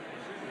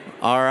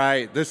All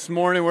right, this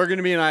morning we're going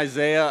to be in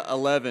Isaiah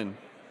 11.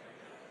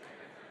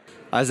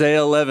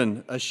 Isaiah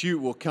 11, a shoot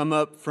will come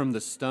up from the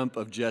stump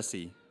of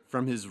Jesse.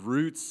 From his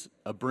roots,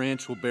 a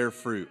branch will bear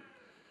fruit.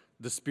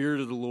 The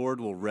Spirit of the Lord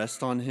will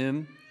rest on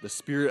him, the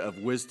Spirit of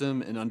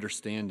wisdom and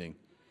understanding,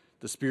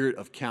 the Spirit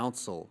of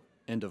counsel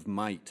and of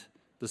might,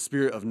 the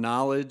Spirit of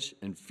knowledge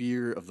and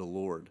fear of the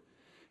Lord.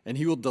 And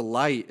he will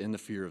delight in the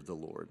fear of the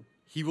Lord.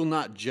 He will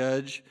not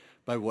judge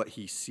by what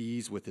he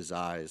sees with his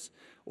eyes,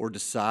 or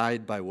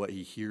decide by what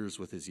he hears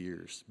with his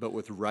ears. But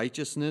with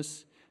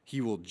righteousness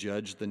he will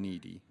judge the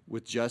needy.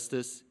 With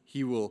justice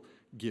he will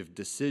give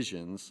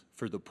decisions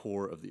for the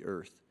poor of the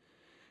earth.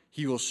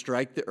 He will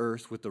strike the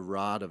earth with the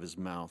rod of his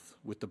mouth.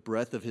 With the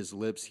breath of his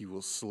lips he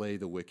will slay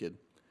the wicked.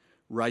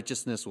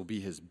 Righteousness will be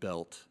his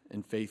belt,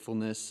 and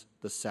faithfulness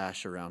the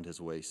sash around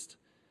his waist.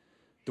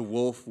 The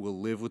wolf will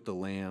live with the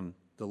lamb.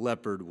 The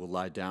leopard will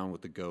lie down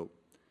with the goat.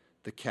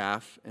 The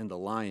calf and the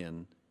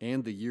lion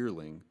and the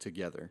yearling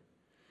together,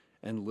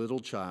 and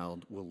little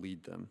child will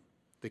lead them.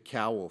 The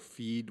cow will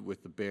feed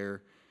with the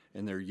bear,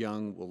 and their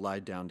young will lie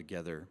down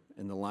together,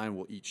 and the lion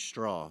will eat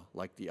straw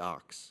like the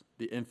ox.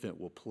 The infant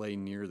will play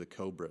near the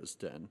cobra's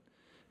den,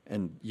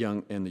 and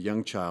the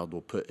young child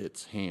will put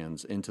its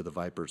hands into the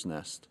viper's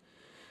nest.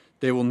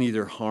 They will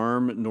neither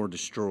harm nor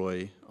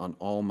destroy on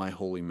all my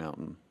holy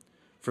mountain,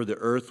 for the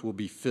earth will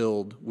be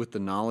filled with the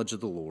knowledge of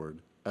the Lord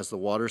as the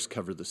waters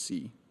cover the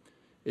sea.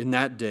 In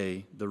that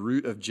day, the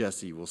root of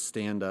Jesse will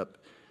stand up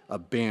a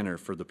banner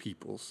for the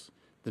peoples.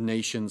 The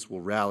nations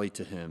will rally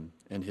to him,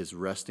 and his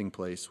resting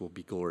place will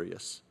be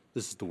glorious.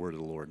 This is the word of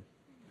the Lord.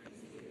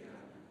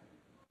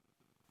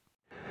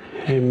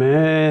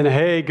 Amen.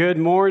 Hey, good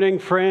morning,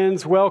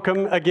 friends.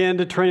 Welcome again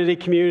to Trinity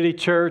Community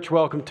Church.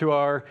 Welcome to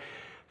our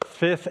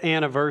 5th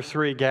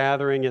anniversary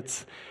gathering.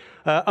 It's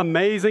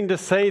amazing to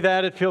say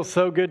that. It feels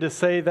so good to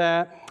say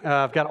that.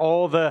 I've got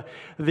all the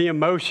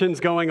emotions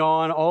going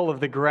on, all of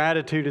the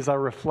gratitude as I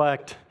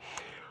reflect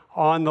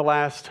on the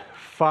last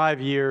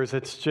 5 years.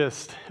 It's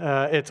just,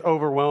 it's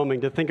overwhelming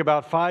to think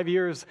about 5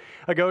 years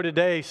ago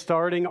today,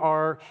 starting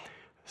our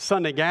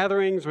Sunday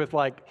gatherings with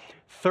like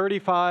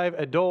 35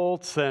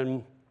 adults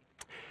and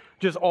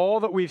just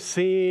all that we've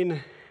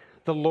seen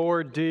the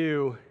Lord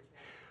do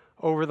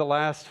over the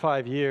last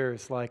 5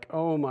 years. Like,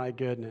 oh my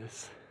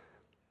goodness.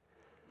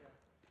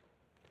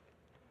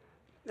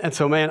 And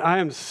so, man, I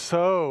am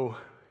so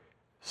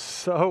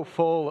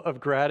full of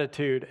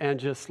gratitude and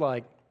just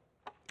like,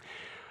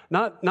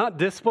 not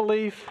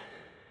disbelief.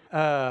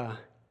 I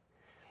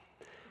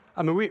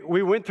mean,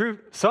 we went through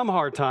some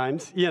hard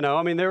times, you know.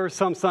 I mean, there were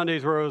some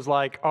Sundays where it was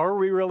like, are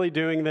we really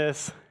doing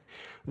this?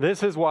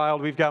 This is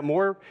wild. We've got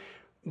more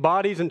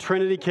bodies and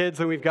Trinity kids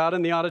than we've got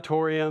in the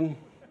auditorium.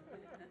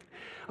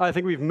 I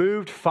think we've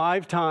moved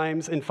 5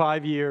 times in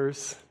 5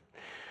 years.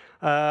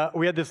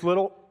 We had this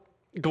little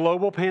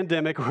global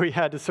pandemic where we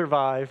had to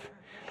survive.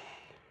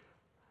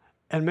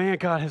 And man,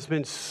 God has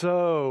been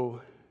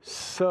so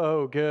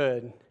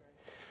good.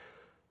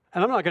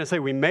 And I'm not going to say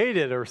we made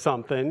it or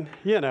something,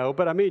 you know,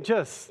 but I mean,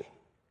 just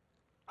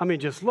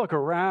look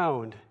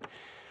around.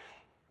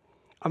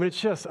 I mean,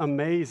 it's just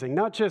amazing.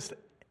 Not just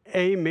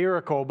a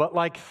miracle, but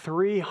like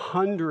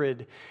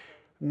 300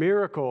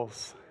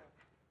 miracles.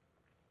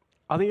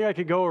 I think I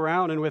could go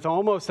around and with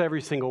almost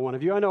every single one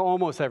of you, I know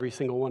almost every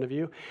single one of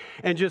you,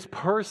 and just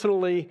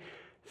personally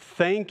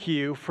thank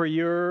you for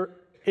your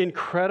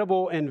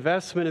incredible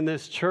investment in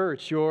this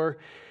church, your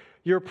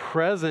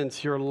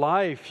presence, your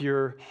life,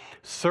 your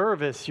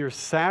service, your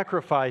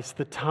sacrifice,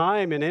 the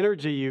time and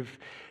energy you've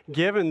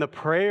given, the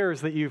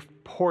prayers that you've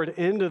poured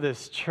into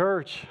this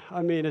church.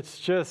 I mean,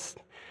 it's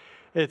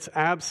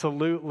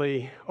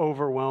absolutely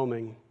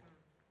overwhelming.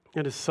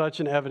 It is such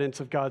an evidence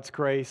of God's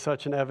grace,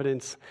 such an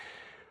evidence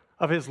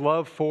of His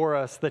love for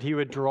us that He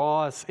would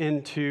draw us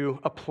into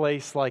a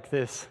place like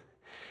this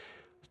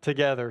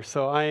together.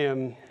 So I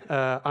am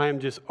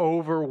just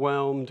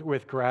overwhelmed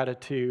with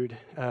gratitude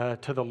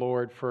to the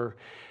Lord for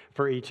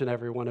each and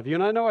every one of you.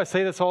 And I know I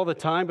say this all the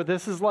time, but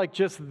this is like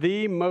just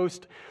the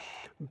most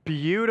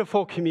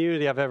beautiful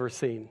community I've ever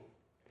seen.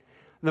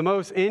 The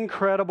most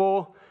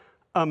incredible,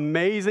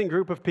 amazing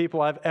group of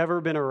people I've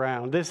ever been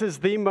around. This is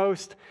the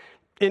most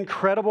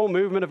incredible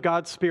movement of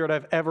God's Spirit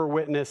I've ever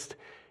witnessed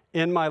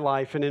in my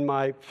life and in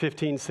my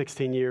 15,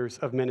 16 years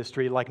of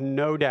ministry, like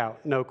no doubt,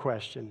 no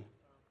question.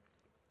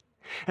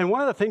 And one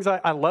of the things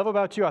I love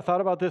about you, I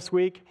thought about this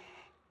week,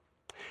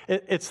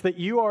 it's that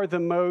you are the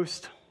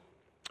most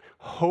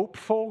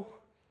hopeful,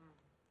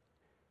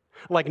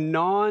 like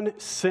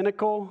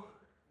non-cynical,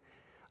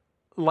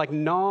 like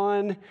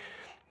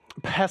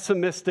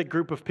non-pessimistic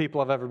group of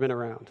people I've ever been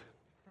around.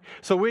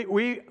 So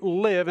we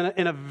live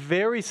in a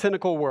very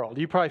cynical world.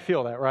 You probably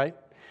feel that, right?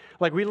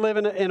 Like we live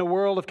in a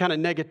world of kind of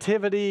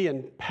negativity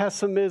and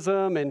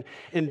pessimism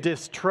and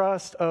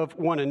distrust of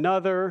one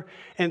another.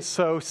 And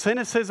so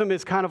cynicism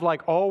is kind of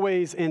like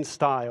always in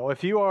style.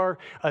 If you are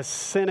a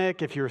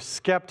cynic, if you're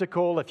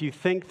skeptical, if you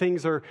think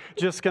things are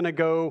just going to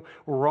go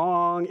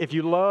wrong, if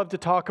you love to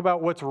talk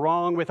about what's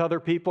wrong with other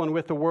people and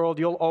with the world,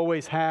 you'll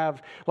always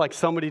have like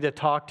somebody to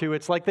talk to.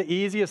 It's like the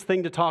easiest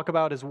thing to talk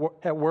about is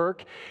at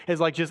work is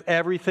like just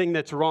everything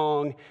that's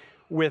wrong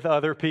with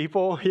other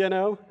people, you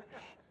know?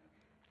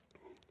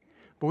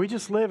 But we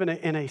just live in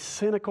a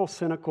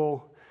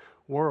cynical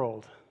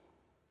world.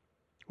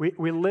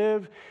 We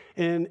live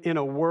in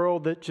a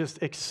world that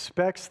just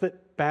expects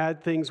that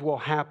bad things will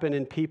happen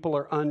and people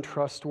are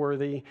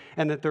untrustworthy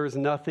and that there is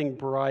nothing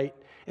bright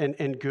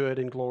and good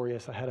and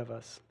glorious ahead of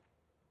us.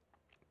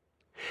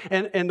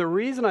 And the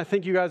reason I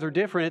think you guys are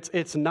different,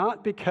 it's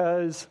not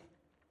because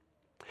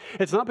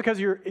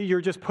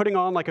you're just putting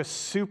on like a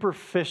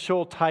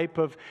superficial type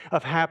of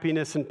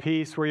happiness and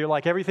peace where you're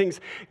like, everything's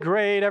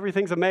great,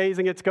 everything's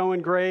amazing, it's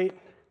going great.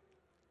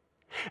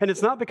 And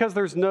it's not because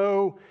there's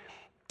no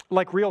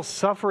like real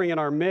suffering in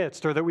our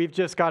midst or that we've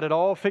just got it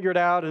all figured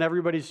out and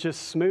everybody's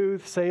just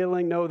smooth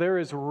sailing. No, there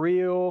is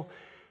real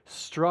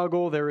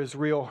struggle, there is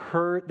real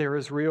hurt, there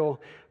is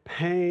real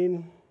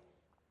pain.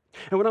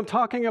 And what I'm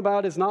talking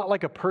about is not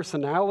like a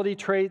personality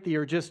trait that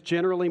you're just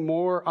generally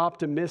more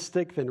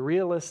optimistic than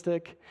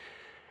realistic.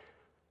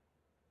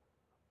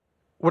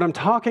 What I'm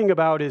talking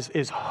about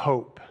is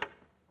hope.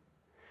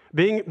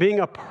 Being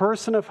a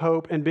person of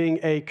hope and being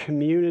a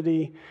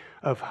community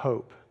of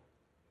hope.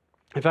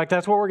 In fact,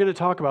 that's what we're going to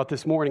talk about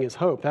this morning is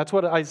hope. That's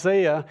what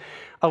Isaiah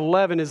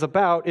 11 is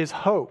about, is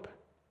hope.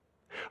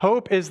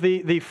 Hope is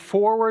the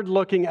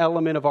forward-looking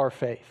element of our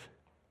faith.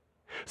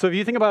 So if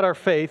you think about our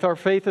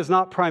faith is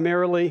not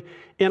primarily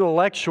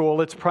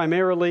intellectual, it's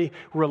primarily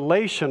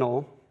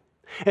relational.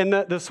 And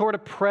the sort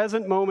of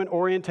present moment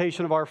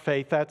orientation of our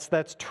faith,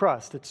 that's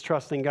trust. It's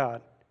trusting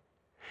God.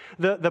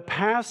 The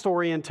past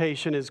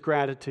orientation is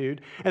gratitude,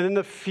 and then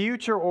the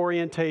future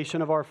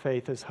orientation of our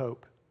faith is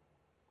hope.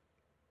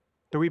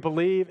 Do we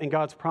believe in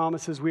God's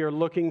promises? We are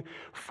looking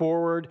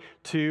forward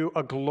to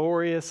a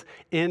glorious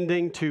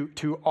ending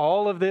to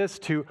all of this,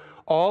 to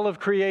all of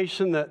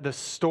creation. The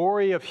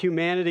story of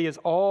humanity is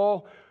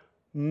all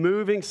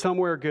moving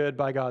somewhere good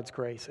by God's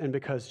grace and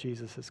because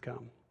Jesus has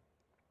come.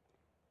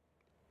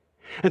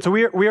 And so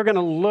we are going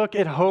to look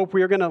at hope.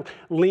 We are going to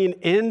lean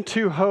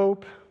into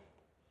hope.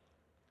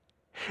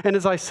 And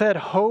as I said,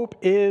 hope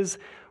is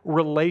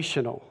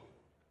relational.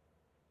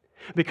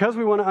 Because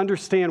we want to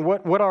understand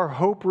what our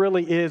hope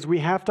really is, we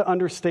have to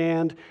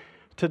understand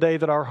today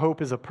that our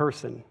hope is a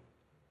person.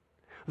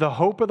 The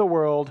hope of the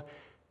world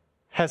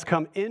has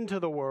come into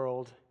the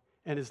world,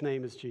 and his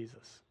name is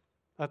Jesus.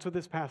 That's what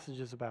this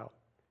passage is about.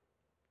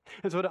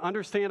 And so to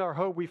understand our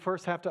hope, we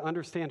first have to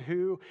understand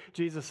who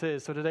Jesus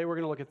is. So today we're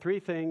going to look at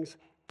three things: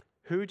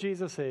 who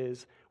Jesus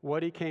is,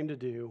 what he came to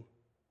do,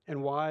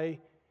 and why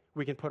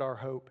we can put our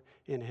hope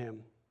in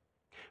him.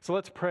 So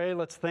let's pray.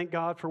 Let's thank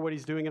God for what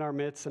he's doing in our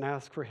midst and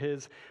ask for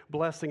his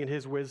blessing and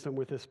his wisdom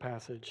with this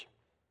passage.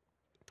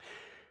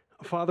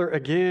 Father,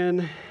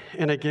 again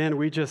and again,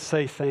 we just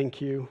say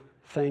thank you,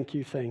 thank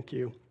you, thank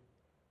you.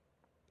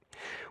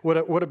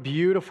 What a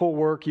beautiful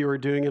work you are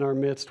doing in our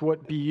midst.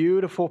 What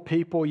beautiful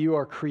people you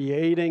are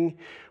creating.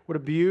 What a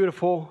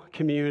beautiful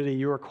community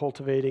you are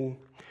cultivating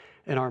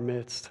in our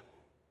midst.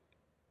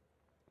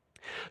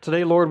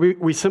 Today, Lord,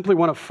 we simply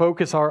want to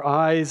focus our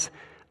eyes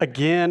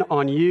again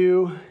on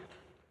you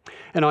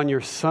and on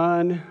your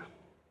Son.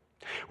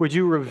 Would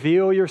you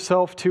reveal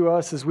yourself to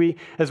us as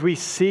we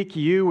seek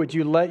you? Would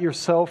you let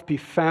yourself be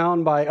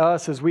found by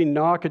us as we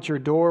knock at your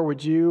door?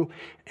 Would you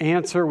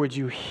answer? Would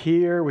you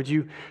hear? Would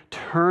you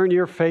turn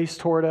your face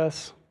toward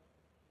us?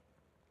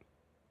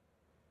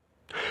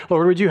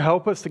 Lord, would you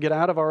help us to get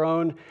out of our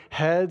own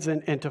heads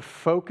and to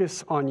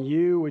focus on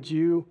you? Would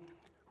you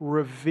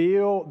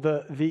reveal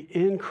the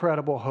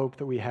incredible hope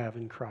that we have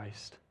in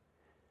Christ?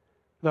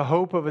 The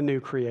hope of a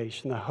new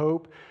creation, the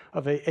hope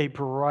of a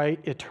bright,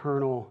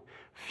 eternal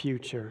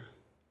future.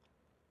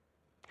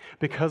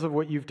 Because of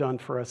what you've done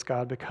for us,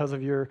 God, because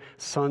of your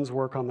Son's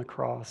work on the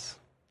cross.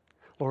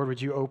 Lord,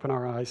 would you open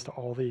our eyes to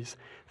all these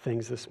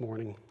things this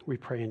morning? We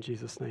pray in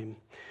Jesus' name.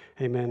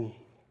 Amen.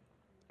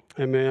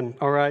 Amen.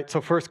 All right,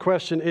 so first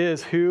question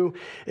is, who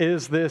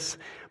is this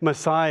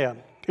Messiah?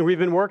 And we've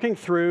been working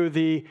through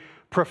the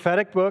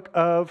prophetic book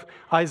of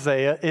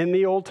Isaiah in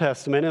the Old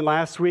Testament. And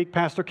last week,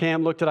 Pastor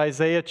Cam looked at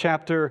Isaiah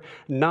chapter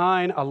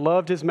 9. I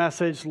loved his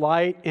message,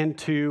 Light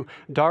into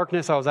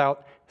Darkness. I was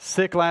out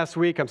sick last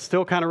week. I'm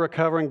still kind of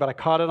recovering, but I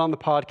caught it on the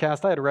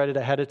podcast. I had read it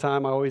ahead of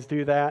time. I always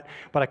do that.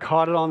 But I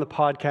caught it on the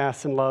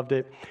podcast and loved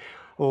it.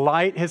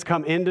 Light has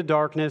come into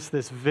darkness,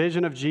 this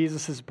vision of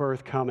Jesus'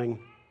 birth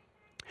coming.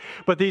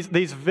 But these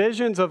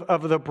visions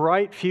of the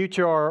bright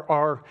future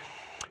are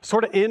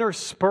sort of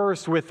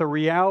interspersed with the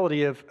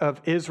reality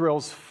of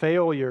Israel's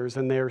failures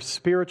and their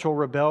spiritual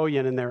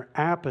rebellion and their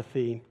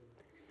apathy.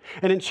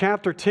 And in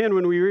chapter 10,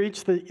 when we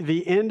reach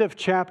the end of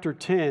chapter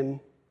 10,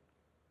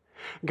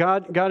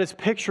 God is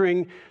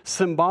picturing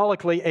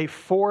symbolically a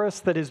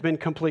forest that has been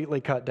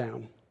completely cut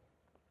down.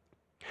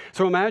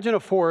 So imagine a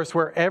forest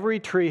where every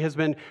tree has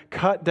been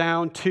cut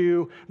down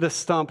to the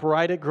stump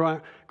right at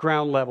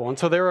ground level. And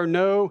so there are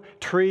no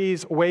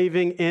trees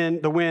waving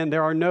in the wind.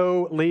 There are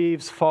no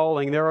leaves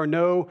falling. There are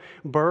no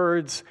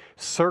birds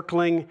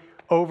circling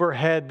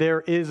overhead.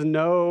 There is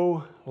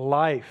no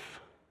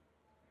life.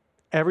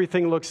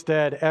 Everything looks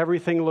dead.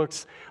 Everything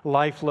looks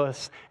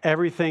lifeless.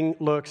 Everything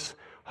looks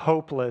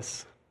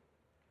hopeless.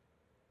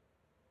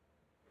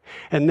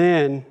 And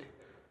then,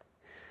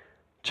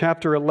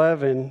 chapter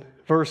 11,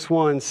 verse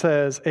 1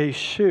 says, a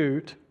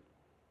shoot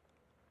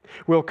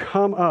will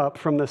come up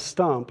from the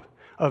stump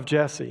of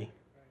Jesse.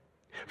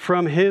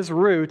 From his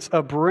roots,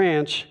 a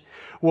branch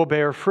will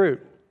bear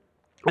fruit.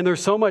 And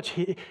there's so much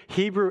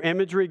Hebrew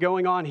imagery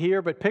going on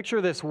here, but picture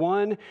this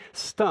one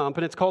stump,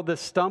 and it's called the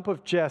stump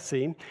of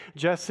Jesse.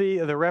 Jesse,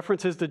 the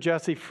references to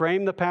Jesse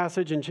frame the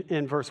passage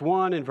in verse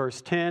 1 and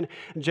verse 10.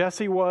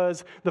 Jesse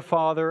was the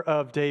father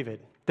of David.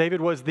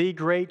 David was the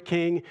great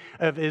king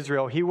of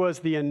Israel. He was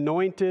the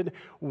anointed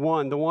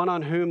one, the one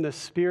on whom the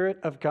Spirit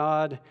of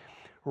God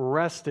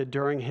rested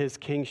during his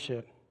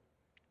kingship.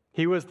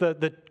 He was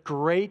the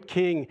great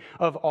king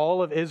of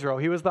all of Israel.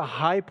 He was the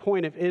high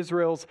point of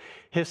Israel's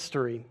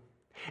history.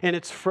 And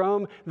it's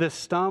from the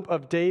stump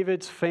of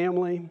David's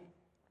family,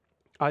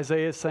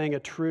 Isaiah is saying a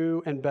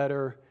true and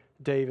better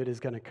David is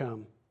going to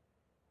come.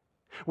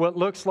 What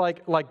looks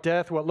like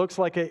death, what looks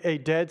like a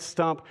dead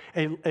stump,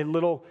 a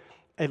little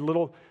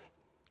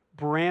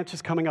branch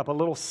is coming up, a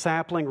little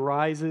sapling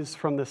rises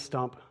from the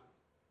stump.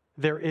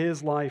 There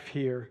is life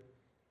here.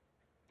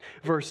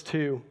 Verse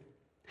 2,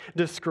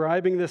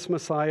 describing this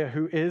Messiah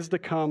who is to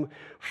come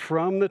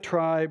from the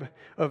tribe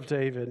of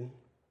David,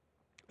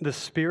 the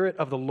Spirit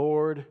of the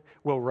Lord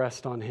will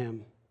rest on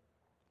him.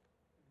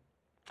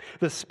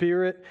 The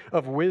Spirit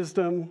of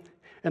wisdom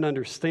and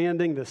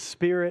understanding, the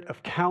Spirit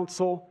of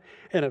counsel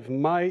and of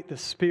might, the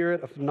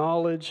Spirit of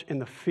knowledge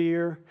and the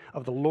fear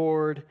of the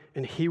Lord,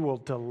 and he will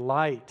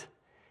delight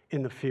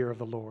in the fear of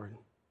the Lord.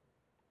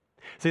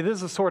 See, this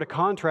is a sort of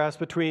contrast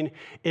between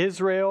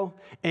Israel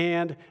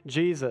and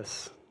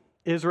Jesus.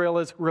 Israel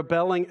is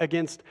rebelling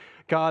against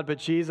God, but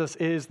Jesus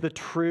is the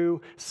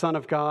true Son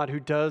of God who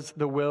does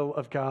the will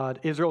of God.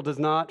 Israel does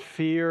not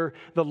fear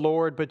the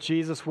Lord, but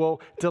Jesus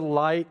will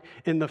delight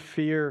in the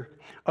fear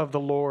of the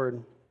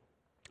Lord.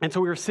 And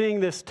so we're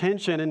seeing this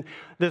tension, and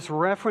this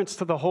reference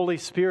to the Holy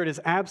Spirit is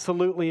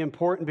absolutely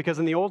important because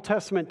in the Old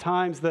Testament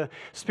times, the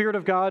Spirit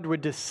of God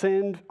would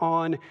descend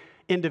on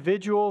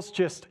individuals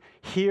just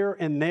here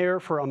and there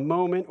for a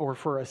moment or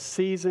for a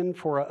season,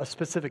 for a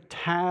specific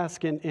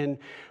task in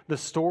the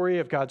story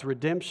of God's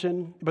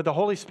redemption. But the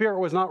Holy Spirit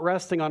was not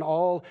resting on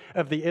all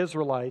of the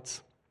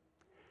Israelites.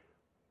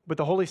 But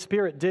the Holy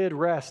Spirit did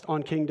rest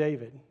on King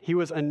David. He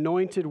was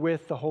anointed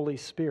with the Holy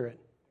Spirit.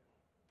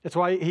 That's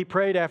why he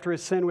prayed after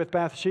his sin with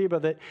Bathsheba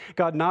that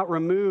God not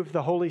remove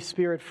the Holy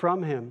Spirit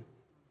from him.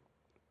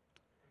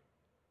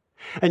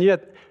 And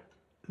yet,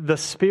 the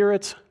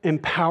Spirit's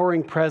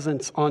empowering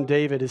presence on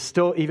David is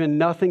still even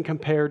nothing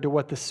compared to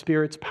what the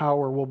Spirit's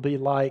power will be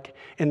like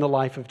in the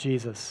life of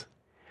Jesus.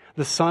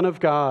 The Son of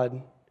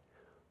God,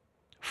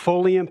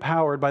 fully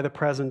empowered by the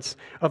presence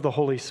of the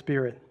Holy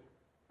Spirit.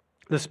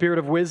 The Spirit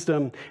of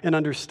wisdom and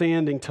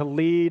understanding to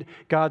lead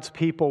God's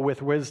people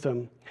with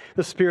wisdom.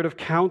 The Spirit of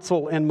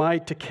counsel and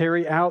might to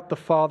carry out the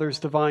Father's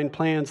divine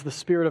plans. The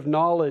Spirit of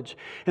knowledge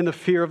and the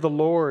fear of the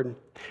Lord.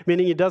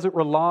 Meaning he doesn't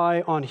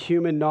rely on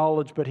human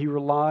knowledge, but he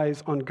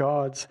relies on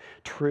God's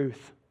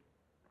truth.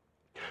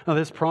 Now,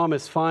 this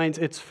promise finds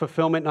its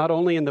fulfillment not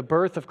only in the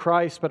birth of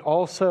Christ, but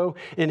also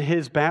in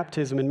his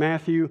baptism. In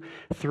Matthew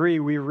 3,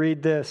 we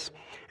read this.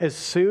 As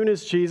soon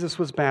as Jesus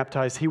was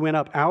baptized, he went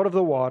up out of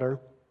the water.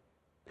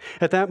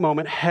 At that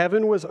moment,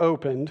 heaven was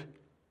opened.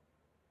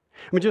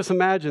 I mean, just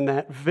imagine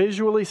that,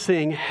 visually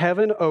seeing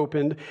heaven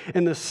opened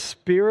and the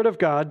Spirit of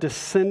God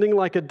descending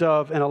like a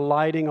dove and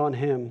alighting on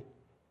him.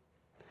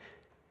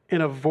 In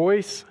a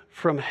voice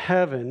from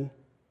heaven,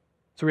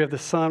 so we have the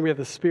Son, we have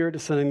the Spirit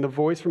descending, the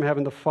voice from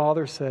heaven, the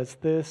Father says,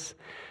 "This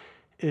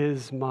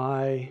is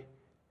my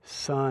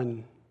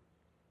Son,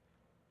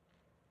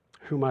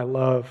 whom I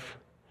love.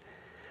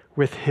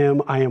 With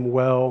him I am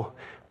well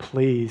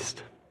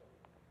pleased."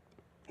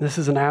 This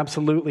is an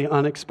absolutely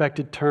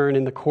unexpected turn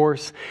in the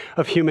course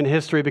of human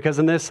history because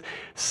in this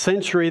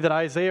century that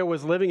Isaiah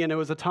was living in, it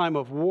was a time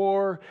of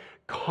war,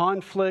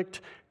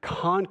 conflict,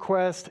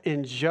 conquest,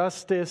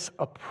 injustice,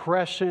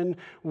 oppression.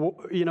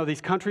 These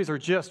countries are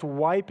just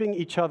wiping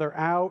each other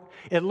out.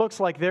 It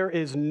looks like there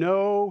is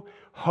no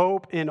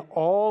hope in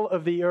all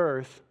of the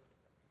earth.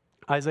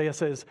 Isaiah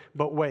says,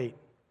 but wait.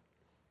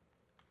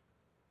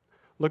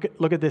 Look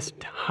at this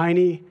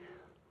tiny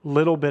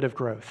little bit of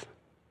growth.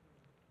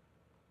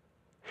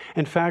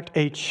 In fact,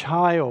 a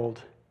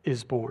child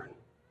is born.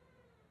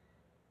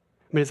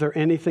 I mean, is there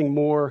anything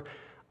more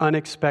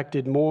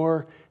unexpected,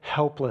 more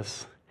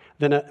helpless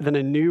than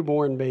a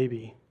newborn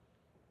baby?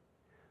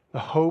 The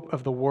hope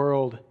of the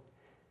world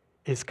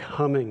is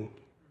coming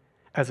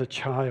as a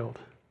child.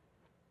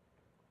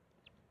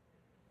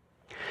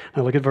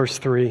 Now look at verse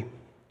 3.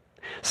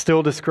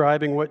 Still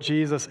describing what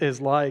Jesus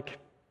is like.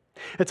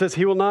 It says,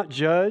 he will not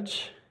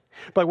judge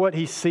by what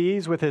he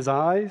sees with his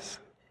eyes,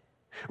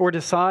 or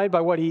decide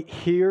by what he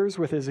hears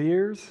with his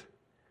ears,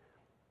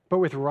 but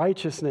with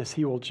righteousness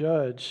he will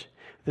judge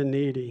the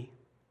needy.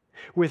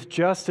 With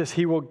justice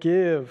he will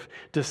give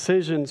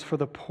decisions for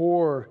the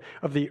poor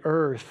of the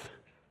earth.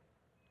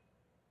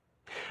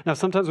 Now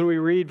sometimes when we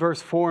read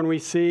verse 4 and we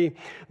see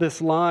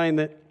this line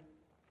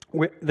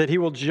that he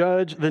will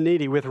judge the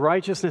needy. With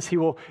righteousness, he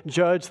will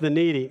judge the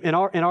needy. In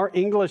our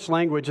English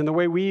language, and the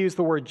way we use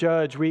the word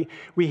judge, we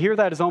hear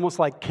that as almost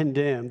like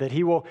condemn, that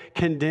he will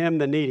condemn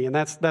the needy. And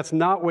that's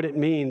not what it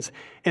means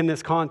in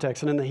this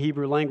context and in the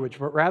Hebrew language,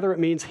 but rather it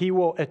means he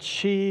will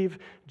achieve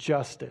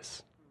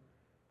justice.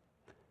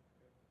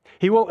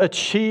 He will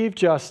achieve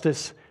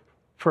justice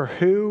for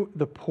who?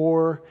 The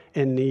poor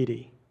and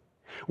needy.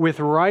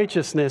 With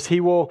righteousness, he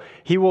will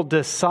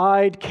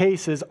decide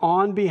cases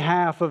on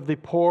behalf of the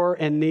poor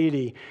and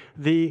needy,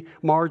 the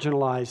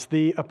marginalized,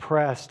 the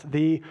oppressed,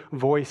 the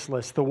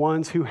voiceless, the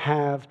ones who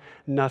have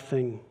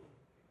nothing.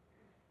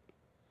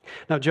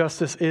 Now,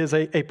 justice is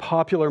a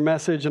popular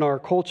message in our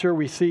culture.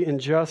 We see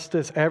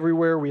injustice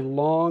everywhere. We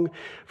long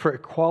for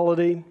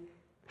equality.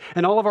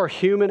 And all of our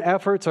human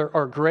efforts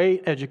are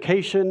great.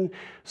 Education,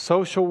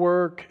 social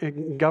work,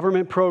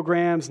 government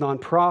programs,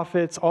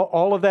 nonprofits,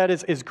 all of that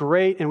is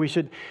great, and we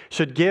should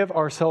give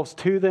ourselves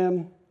to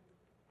them.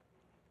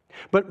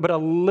 But a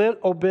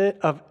little bit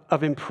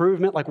of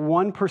improvement, like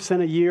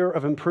 1% a year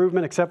of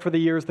improvement, except for the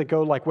years that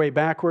go like way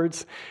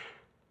backwards,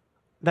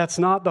 that's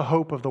not the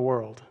hope of the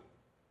world.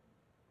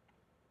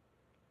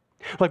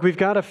 Like we've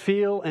got to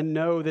feel and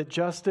know that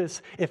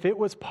justice, if it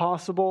was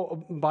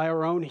possible by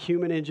our own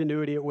human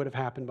ingenuity, it would have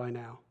happened by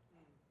now.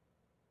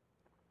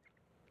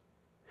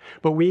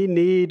 But we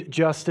need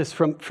justice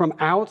from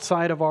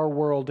outside of our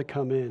world to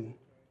come in.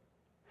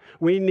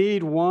 We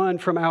need one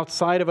from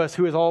outside of us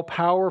who is all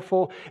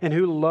powerful and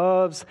who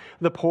loves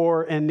the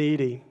poor and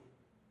needy.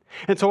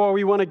 And so while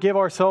we want to give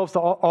ourselves to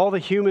all the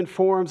human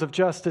forms of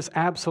justice,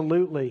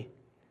 absolutely,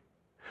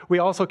 we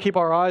also keep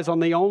our eyes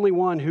on the only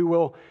one who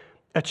will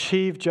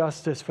achieve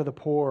justice for the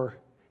poor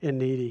and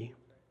needy.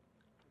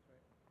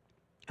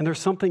 And there's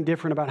something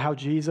different about how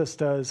Jesus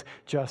does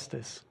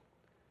justice.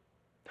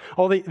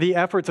 All the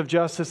efforts of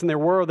justice in their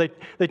world,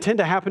 they tend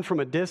to happen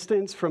from a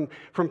distance, from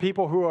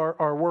people who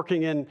are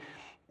working in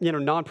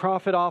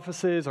nonprofit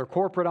offices or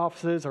corporate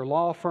offices or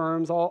law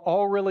firms,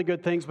 all really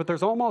good things, but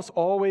there's almost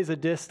always a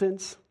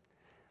distance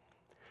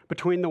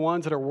between the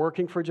ones that are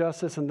working for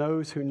justice and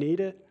those who need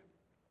it.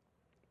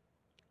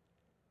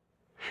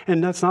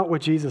 And that's not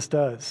what Jesus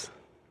does.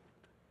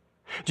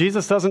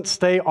 Jesus doesn't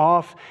stay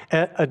off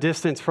at a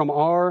distance from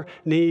our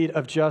need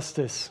of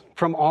justice,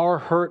 from our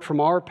hurt,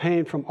 from our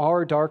pain, from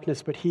our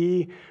darkness, but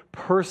he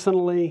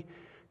personally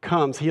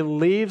comes. He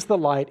leaves the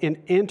light and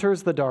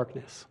enters the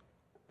darkness.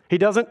 He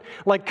doesn't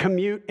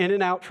commute in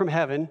and out from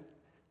heaven,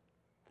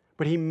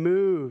 but he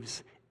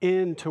moves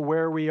into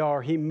where we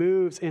are. He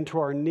moves into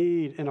our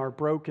need and our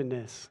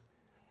brokenness.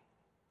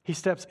 He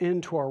steps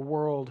into our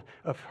world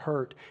of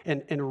hurt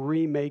and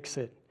remakes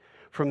it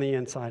from the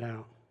inside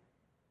out.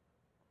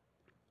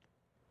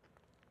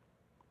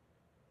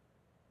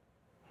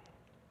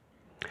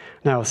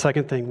 Now,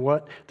 second thing,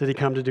 what did he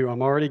come to do?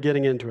 I'm already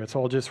getting into it,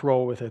 so I'll just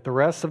roll with it. The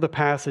rest of the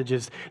passage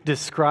is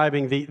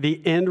describing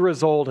the end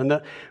result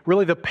and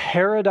really the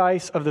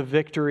paradise of the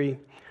victory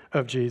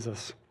of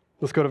Jesus.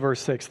 Let's go to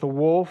verse 6. The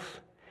wolf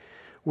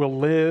will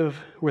live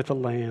with the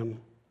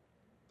lamb.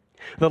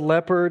 The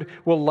leopard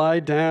will lie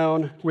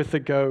down with the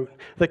goat.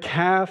 The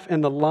calf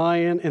and the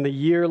lion and the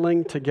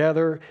yearling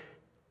together,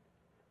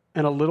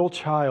 and a little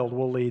child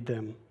will lead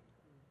them.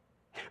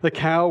 The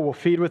cow will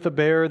feed with the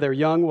bear, their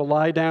young will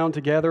lie down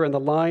together, and the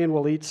lion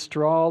will eat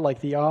straw like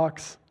the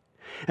ox.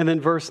 And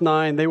then verse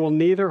 9, they will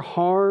neither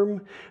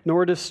harm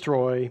nor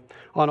destroy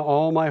on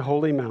all my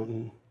holy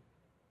mountain.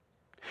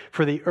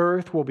 For the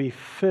earth will be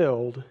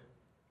filled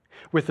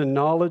with the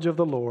knowledge of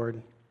the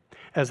Lord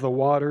as the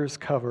waters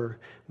cover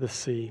the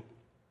sea.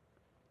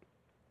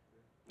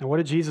 Now, what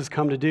did Jesus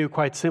come to do?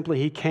 Quite simply,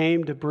 he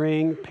came to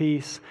bring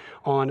peace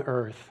on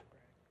earth.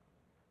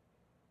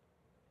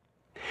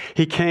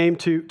 He came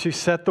to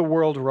set the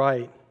world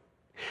right.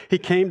 He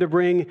came to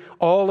bring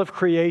all of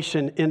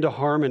creation into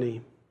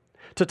harmony,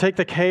 to take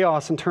the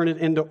chaos and turn it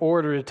into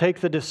order, to take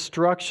the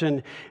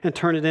destruction and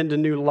turn it into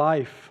new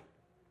life.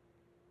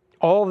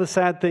 All the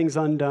sad things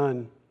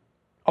undone,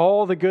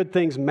 all the good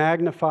things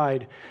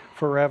magnified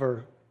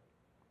forever.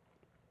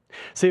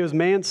 See, it was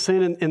man's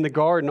sin in the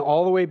garden,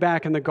 all the way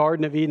back in the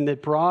Garden of Eden,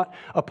 that brought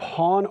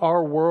upon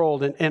our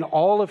world and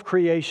all of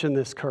creation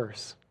this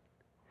curse.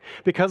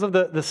 Because of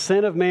the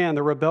sin of man,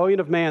 the rebellion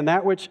of man,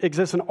 that which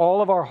exists in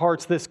all of our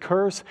hearts, this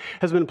curse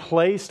has been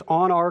placed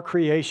on our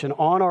creation,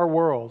 on our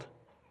world.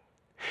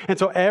 And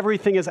so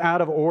everything is out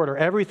of order.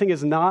 Everything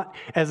is not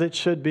as it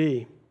should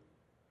be.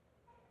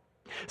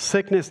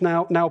 Sickness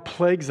now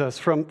plagues us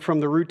from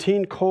the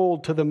routine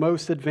cold to the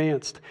most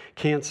advanced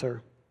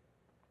cancer.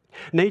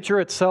 Nature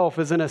itself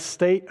is in a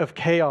state of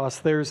chaos.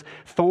 There's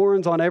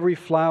thorns on every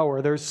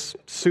flower. There's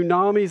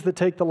tsunamis that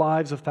take the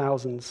lives of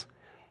thousands.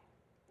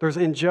 There's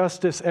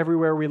injustice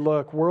everywhere we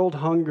look, world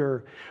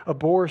hunger,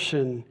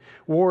 abortion,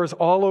 wars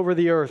all over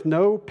the earth,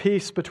 no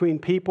peace between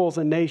peoples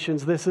and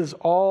nations. This is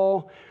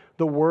all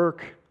the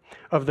work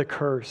of the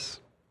curse.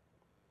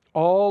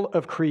 All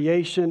of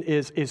creation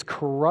is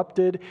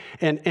corrupted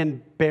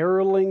and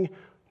barreling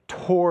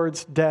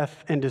towards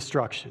death and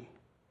destruction.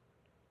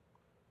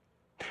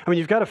 I mean,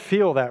 you've got to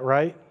feel that,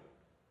 right?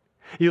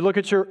 You look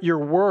at your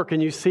work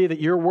and you see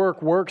that your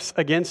work works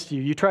against you.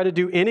 You try to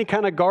do any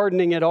kind of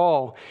gardening at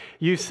all,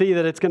 you see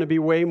that it's going to be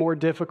way more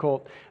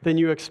difficult than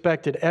you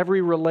expected.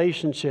 Every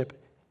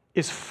relationship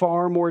is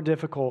far more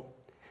difficult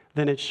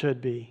than it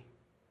should be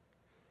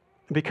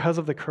because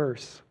of the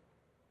curse.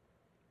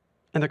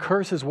 And the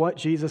curse is what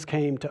Jesus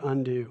came to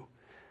undo.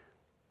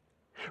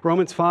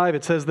 Romans 5,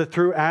 it says that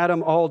through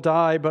Adam all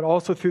die, but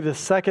also through the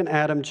second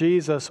Adam,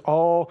 Jesus,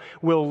 all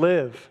will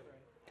live.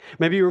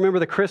 Maybe you remember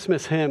the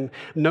Christmas hymn,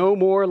 "No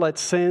more let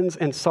sins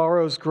and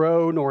sorrows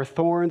grow, nor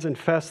thorns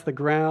infest the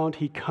ground.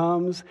 He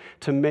comes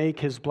to make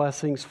his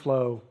blessings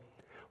flow,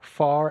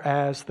 far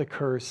as the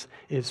curse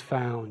is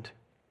found."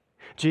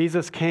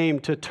 Jesus came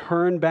to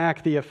turn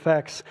back the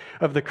effects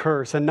of the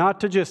curse, and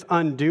not to just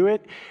undo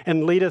it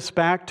and lead us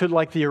back to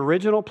like the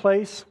original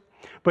place,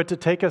 but to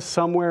take us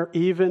somewhere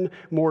even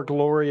more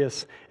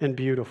glorious and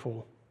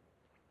beautiful.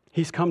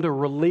 He's come to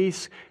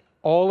release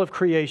all of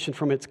creation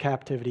from its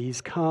captivity.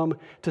 He's come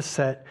to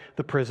set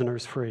the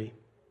prisoners free.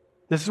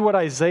 This is what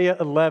Isaiah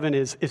 11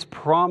 is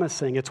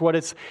promising. It's what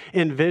it's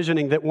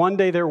envisioning, that one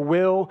day there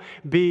will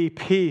be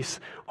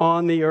peace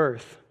on the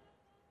earth.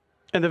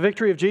 And the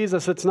victory of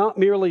Jesus, it's not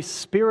merely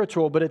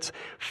spiritual, but it's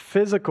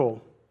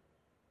physical.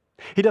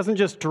 He doesn't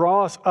just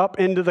draw us up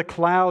into the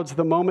clouds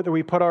the moment that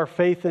we put our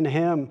faith in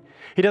Him.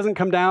 He doesn't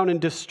come down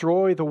and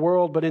destroy the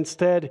world, but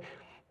instead,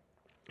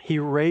 He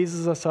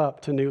raises us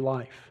up to new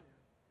life.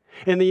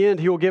 In the end,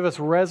 He will give us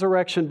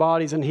resurrection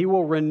bodies, and He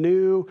will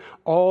renew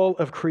all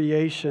of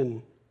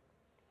creation,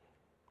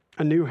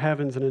 a new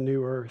heavens and a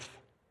new earth.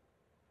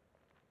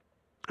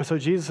 So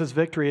Jesus'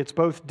 victory, it's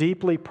both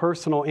deeply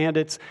personal and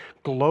it's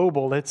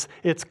global. It's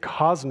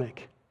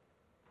cosmic.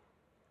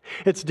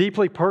 It's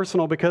deeply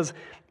personal because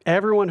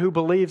everyone who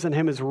believes in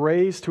Him is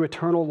raised to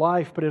eternal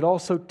life, but it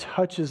also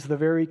touches the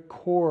very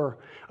core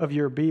of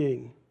your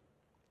being.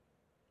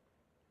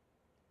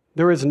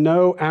 There is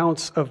no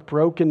ounce of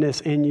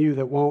brokenness in you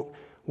that won't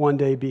one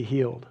day be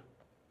healed.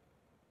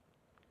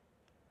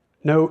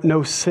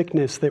 No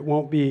sickness that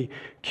won't be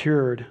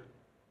cured.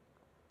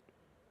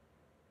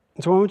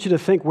 And so I want you to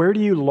think, where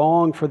do you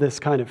long for this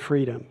kind of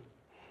freedom?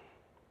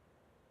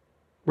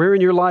 Where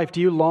in your life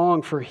do you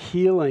long for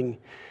healing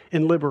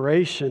and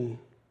liberation?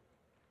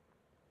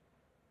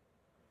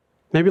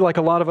 Maybe like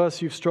a lot of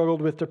us, you've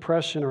struggled with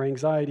depression or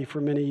anxiety for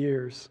many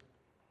years.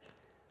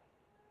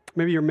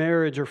 Maybe your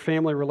marriage or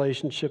family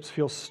relationships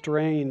feel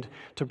strained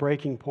to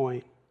breaking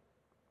point.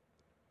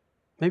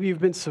 Maybe you've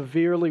been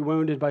severely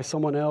wounded by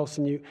someone else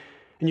and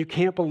you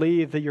can't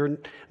believe that you're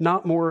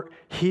not more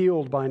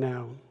healed by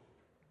now.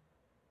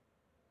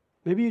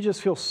 Maybe you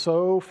just feel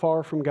so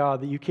far from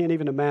God that you can't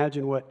even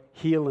imagine what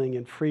healing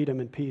and freedom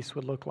and peace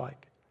would look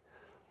like.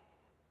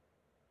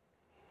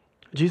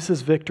 Jesus'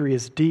 victory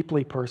is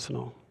deeply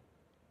personal,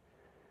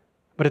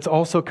 but it's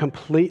also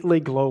completely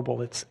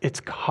global. It's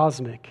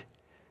cosmic.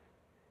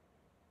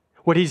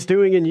 What He's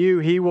doing in you,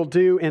 He will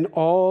do in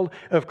all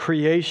of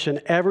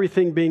creation,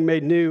 everything being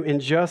made new,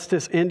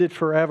 injustice ended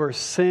forever,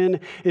 sin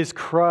is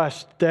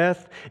crushed,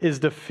 death is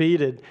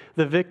defeated.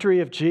 The victory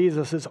of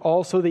Jesus is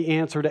also the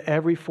answer to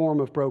every form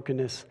of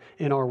brokenness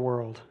in our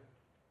world.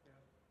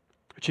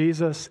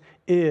 Jesus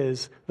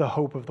is the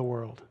hope of the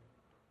world.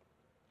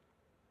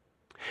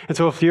 And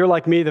so if you're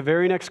like me, the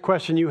very next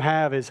question you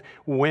have is,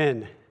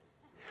 when?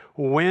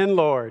 When,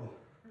 Lord?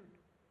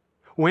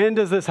 When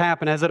does this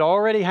happen? Has it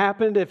already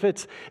happened? If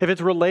it's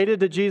related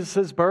to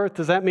Jesus' birth,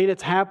 does that mean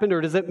it's happened,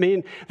 or does it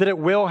mean that it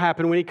will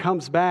happen when He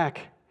comes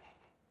back?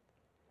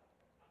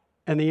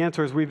 And the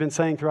answer, as we've been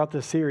saying throughout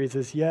this series,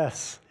 is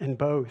yes, in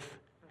both.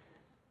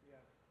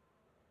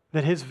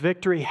 That His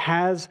victory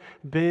has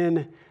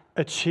been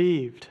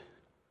achieved.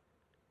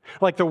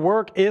 Like the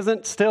work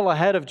isn't still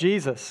ahead of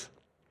Jesus.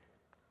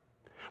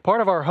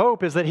 Part of our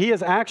hope is that He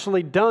has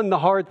actually done the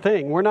hard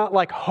thing. We're not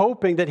like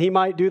hoping that He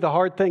might do the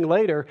hard thing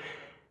later.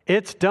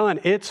 It's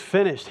done. It's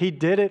finished. He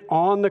did it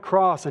on the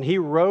cross and He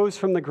rose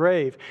from the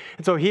grave.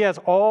 And so He has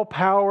all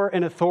power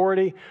and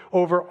authority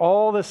over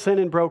all the sin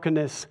and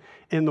brokenness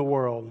in the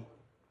world.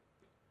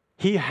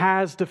 He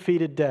has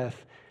defeated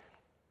death.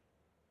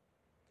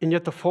 And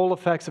yet the full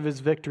effects of His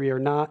victory are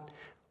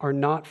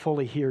not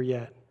fully here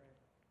yet.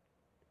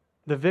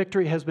 The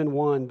victory has been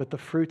won, but the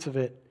fruits of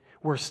it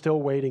we're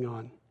still waiting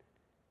on.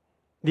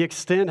 The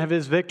extent of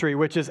His victory,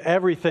 which is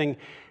everything,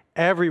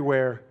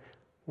 everywhere,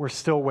 we're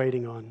still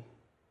waiting on.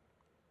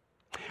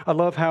 I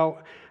love how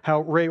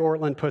Ray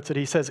Ortlund puts it.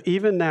 He says,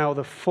 even now,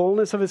 the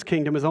fullness of His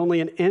kingdom is only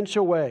an inch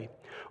away.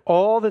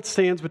 All that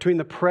stands between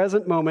the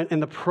present moment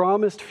and the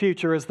promised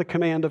future is the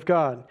command of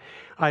God.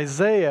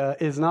 Isaiah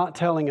is not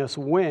telling us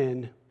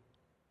when,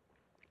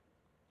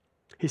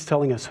 he's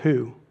telling us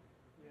who.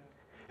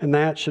 And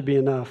that should be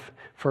enough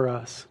for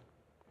us.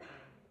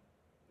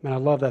 Man, I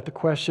love that. The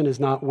question is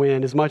not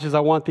when. As much as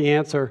I want the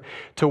answer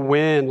to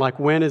when, like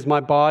when is my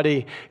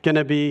body going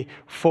to be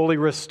fully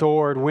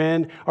restored?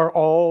 When are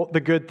all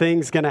the good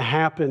things going to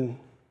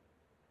happen?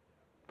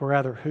 But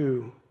rather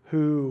who?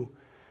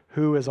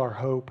 Who is our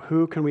hope?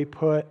 Who can we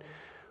put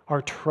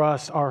our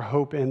trust, our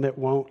hope in that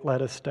won't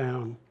let us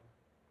down?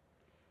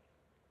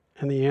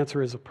 And the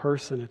answer is a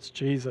person. It's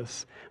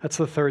Jesus. That's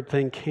the third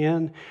thing.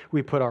 Can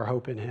we put our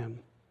hope in him?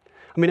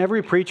 I mean,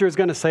 every preacher is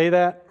going to say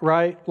that,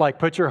 right? Like,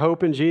 put your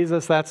hope in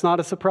Jesus. That's not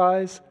a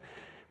surprise.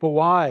 But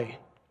why?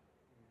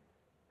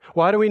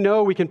 Why do we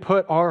know we can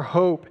put our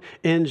hope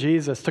in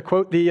Jesus? To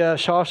quote the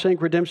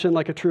Shawshank Redemption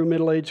like a true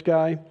middle-aged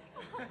guy,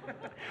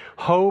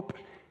 hope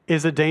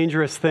is a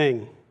dangerous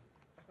thing.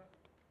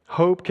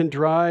 Hope can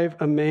drive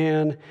a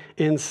man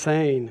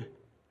insane.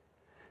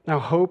 Now,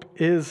 hope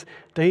is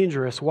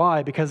dangerous.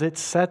 Why? Because it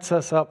sets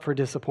us up for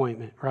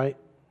disappointment, right?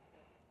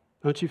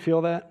 Don't you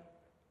feel that?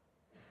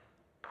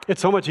 It's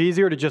so much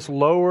easier to just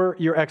lower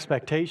your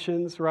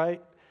expectations,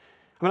 right?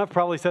 I mean, I've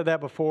probably said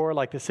that before,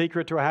 like the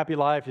secret to a happy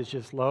life is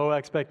just low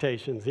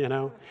expectations, you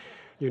know?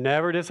 You're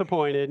never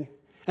disappointed.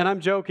 And I'm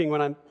joking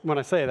when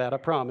I say that, I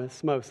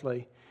promise,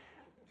 mostly.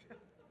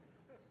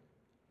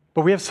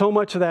 But we have so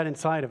much of that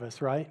inside of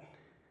us, right?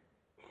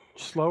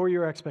 Just lower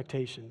your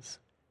expectations.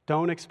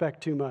 Don't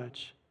expect too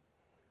much.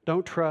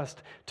 Don't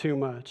trust too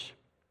much.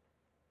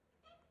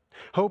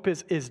 Hope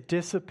is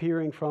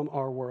disappearing from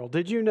our world.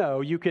 Did you know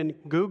you can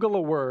Google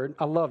a word?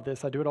 I love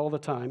this. I do it all the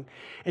time.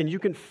 And you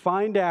can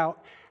find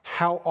out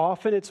how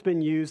often it's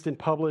been used in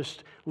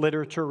published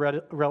literature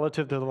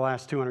relative to the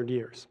last 200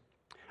 years.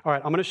 All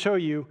right, I'm going to show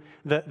you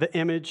the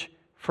image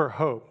for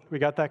hope. We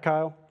got that,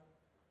 Kyle?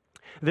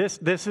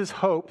 This is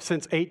hope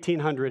since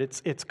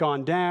 1800. It's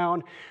gone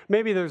down.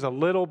 Maybe there's a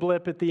little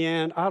blip at the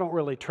end. I don't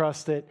really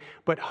trust it.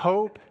 But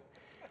hope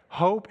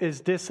is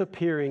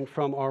disappearing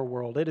from our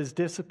world. It is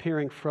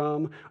disappearing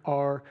from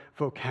our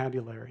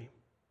vocabulary.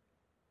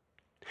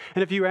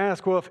 And if you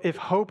ask, well, if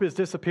hope is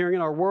disappearing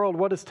in our world,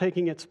 what is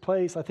taking its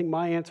place? I think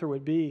my answer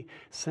would be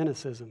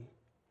cynicism.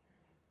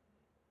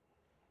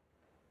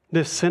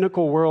 This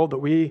cynical world that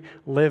we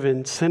live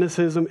in,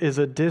 cynicism is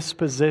a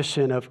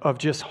disposition of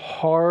just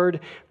hard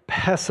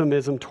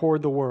pessimism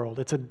toward the world.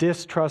 It's a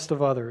distrust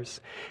of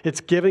others.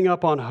 It's giving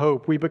up on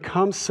hope. We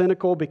become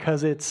cynical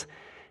because it's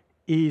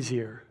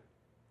easier,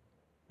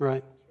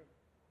 right?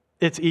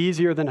 It's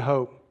easier than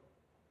hope.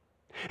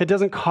 It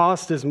doesn't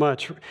cost as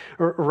much,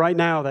 or right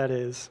now that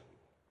is.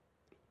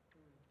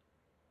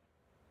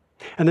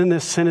 And then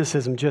this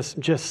cynicism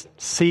just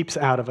seeps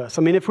out of us.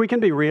 I mean, if we can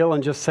be real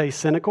and just say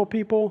cynical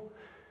people,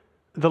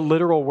 the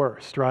literal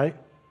worst, right?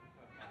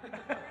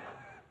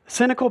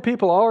 Cynical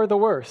people are the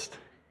worst.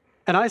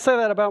 And I say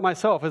that about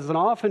myself as an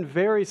often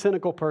very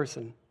cynical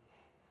person.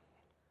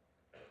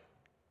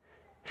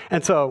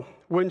 And so,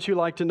 wouldn't you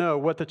like to know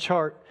what the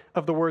chart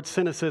of the word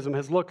cynicism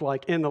has looked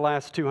like in the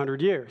last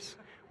 200 years?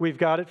 We've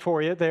got it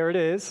for you. There it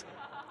is.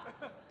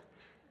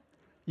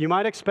 You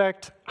might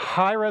expect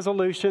high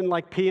resolution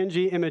like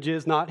PNG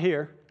images, not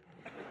here.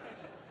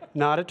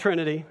 Not at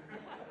Trinity.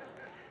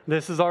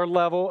 This is our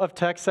level of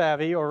tech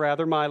savvy, or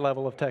rather my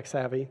level of tech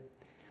savvy.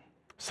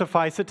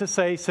 Suffice it to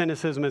say,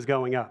 cynicism is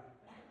going up.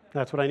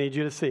 That's what I need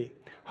you to see.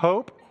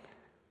 Hope,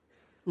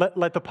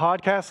 let the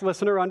podcast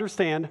listener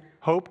understand,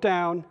 hope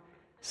down,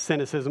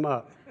 cynicism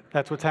up.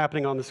 That's what's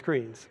happening on the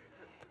screens.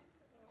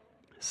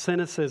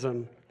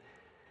 Cynicism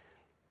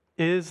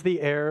is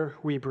the air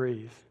we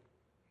breathe.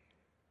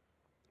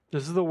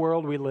 This is the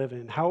world we live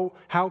in.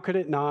 How could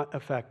it not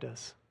affect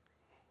us?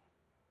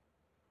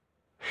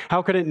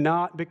 How could it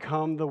not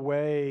become the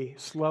way,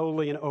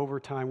 slowly and over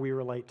time, we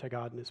relate to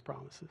God and His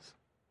promises?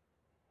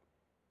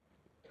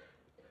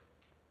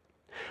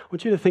 I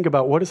want you to think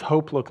about, what does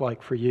hope look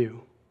like for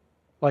you?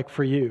 Like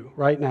for you,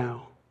 right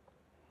now.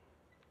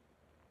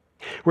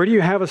 Where do you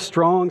have a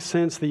strong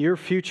sense that your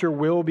future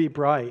will be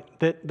bright,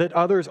 that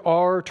others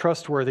are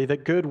trustworthy,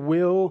 that good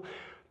will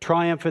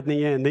triumph in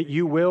the end, that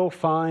you will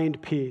find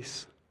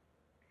peace?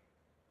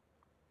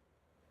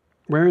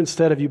 Where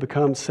instead have you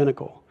become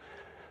cynical?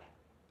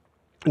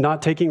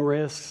 Not taking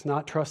risks,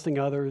 not trusting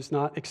others,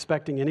 not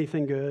expecting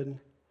anything good.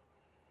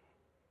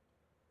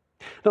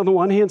 Now, on the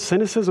one hand,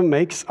 cynicism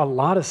makes a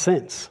lot of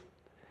sense.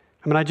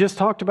 I mean, I just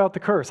talked about the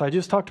curse. I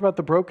just talked about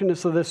the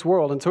brokenness of this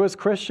world. And so as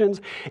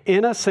Christians,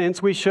 in a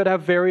sense, we should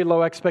have very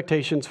low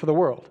expectations for the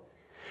world.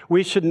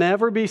 We should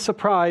never be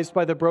surprised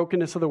by the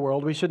brokenness of the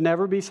world. We should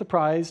never be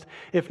surprised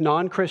if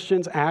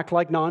non-Christians act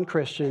like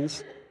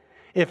non-Christians,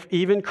 if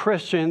even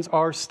Christians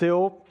are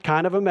still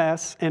kind of a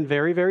mess and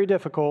very, very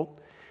difficult,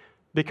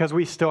 because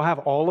we still have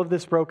all of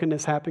this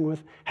brokenness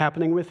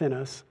happening within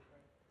us.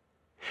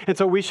 And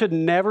so we should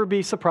never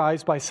be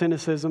surprised by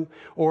cynicism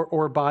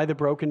or by the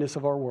brokenness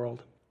of our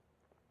world.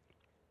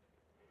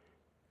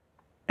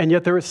 And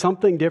yet there is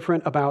something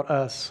different about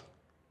us.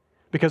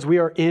 because we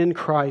are in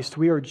Christ.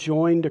 We are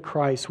joined to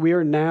Christ. We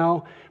are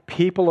now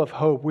people of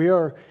hope. We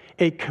are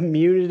a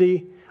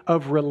community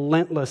of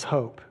relentless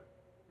hope.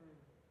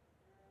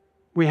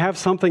 We have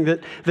something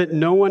that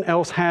no one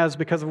else has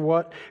because of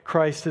what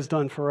Christ has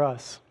done for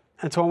us.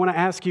 And so I want to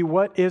ask you,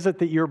 what is it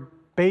that you're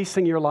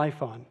basing your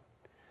life on?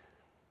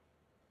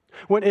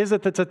 What is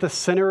it that's at the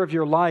center of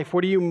your life?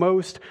 What are you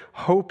most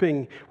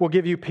hoping will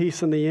give you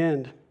peace in the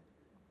end?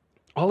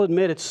 I'll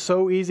admit it's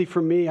so easy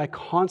for me. I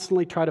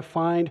constantly try to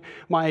find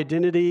my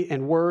identity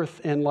and worth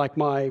in like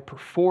my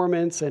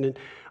performance and in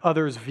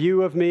others'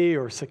 view of me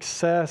or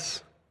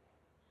success.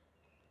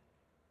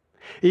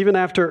 Even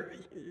after,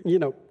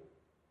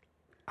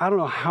 I don't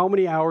know how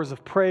many hours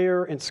of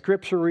prayer and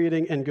scripture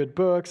reading and good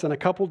books and a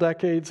couple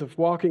decades of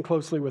walking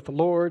closely with the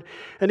Lord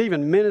and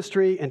even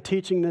ministry and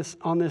teaching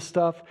on this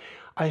stuff,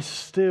 I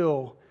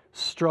still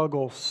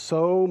struggle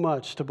so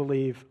much to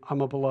believe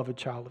I'm a beloved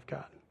child of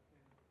God.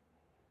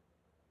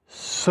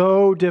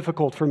 So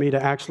difficult for me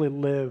to actually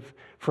live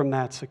from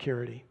that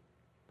security.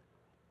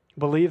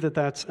 Believe that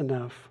that's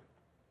enough.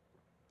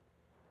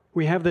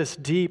 We have this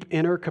deep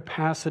inner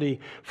capacity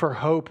for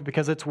hope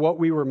because it's what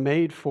we were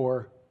made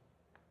for.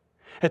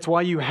 It's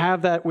why you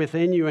have that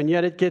within you, and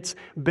yet it gets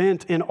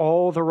bent in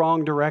all the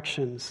wrong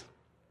directions.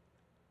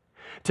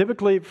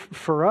 Typically,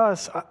 for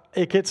us,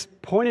 it gets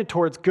pointed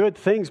towards good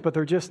things, but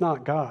they're just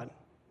not God,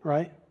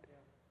 right?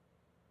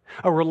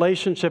 A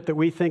relationship that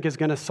we think is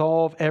going to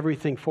solve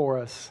everything for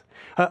us.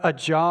 A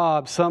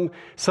job, some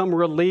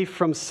relief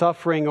from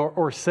suffering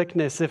or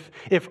sickness.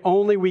 If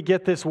only we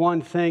get this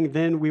one thing,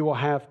 then we will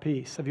have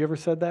peace. Have you ever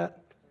said that?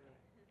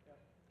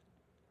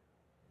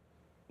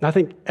 I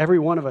think every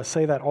one of us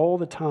say that all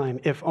the time.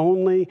 If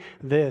only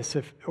this,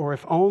 if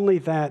only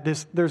that.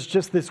 There's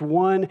just this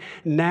one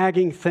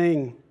nagging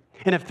thing.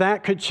 And if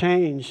that could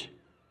change.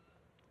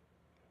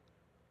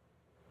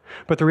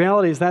 But the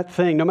reality is that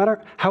thing, no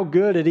matter how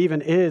good it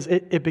even is,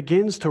 it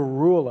begins to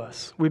rule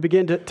us. We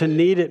begin to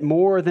need it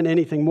more than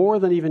anything, more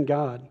than even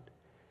God.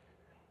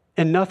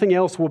 And nothing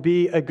else will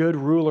be a good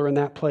ruler in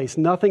that place.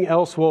 Nothing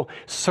else will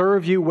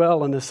serve you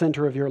well in the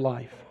center of your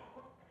life.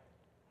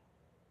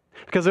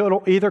 Because it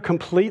will either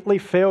completely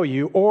fail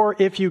you, or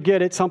if you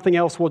get it, something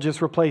else will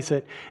just replace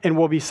it, and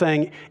we'll be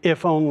saying,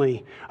 if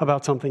only,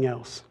 about something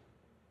else.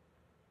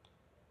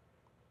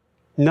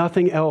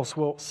 Nothing else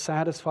will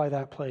satisfy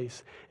that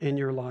place in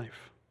your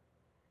life.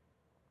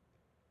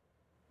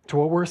 So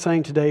what we're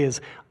saying today is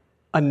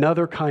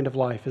another kind of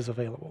life is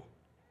available.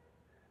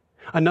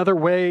 Another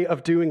way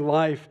of doing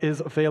life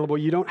is available.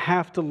 You don't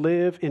have to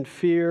live in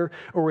fear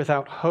or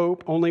without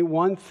hope. Only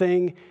one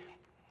thing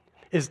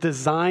is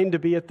designed to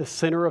be at the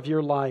center of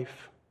your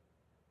life.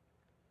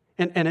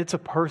 And it's a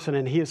person,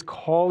 and he is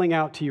calling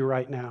out to you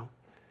right now.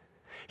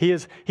 He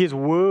is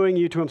wooing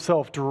you to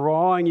himself,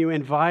 drawing you,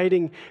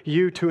 inviting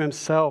you to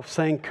himself,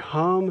 saying,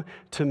 come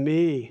to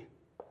me.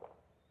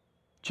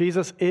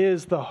 Jesus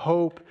is the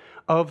hope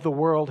of the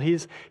world. He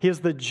is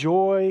the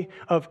joy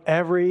of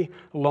every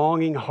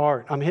longing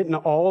heart. I'm hitting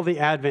all the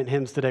Advent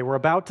hymns today. We're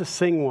about to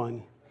sing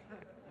one.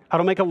 I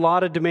don't make a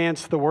lot of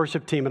demands to the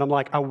worship team, and I'm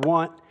like, I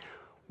want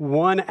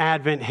one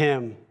Advent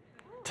hymn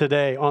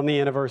today on the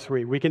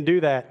anniversary. We can do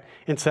that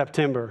in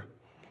September.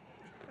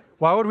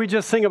 Why would we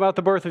just sing about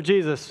the birth of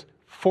Jesus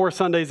 4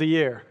 Sundays a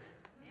year?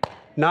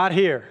 Not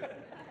here.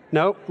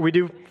 Nope, we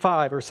do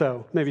 5 or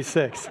so, maybe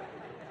 6.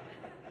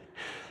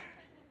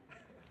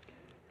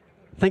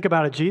 Think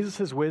about it.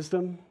 Jesus'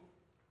 wisdom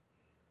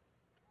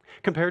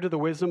compared to the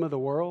wisdom of the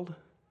world.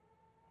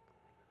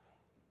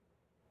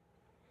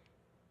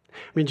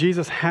 I mean,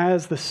 Jesus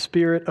has the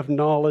spirit of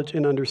knowledge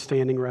and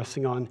understanding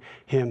resting on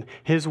him.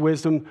 His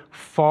wisdom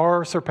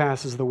far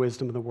surpasses the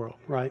wisdom of the world,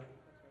 right?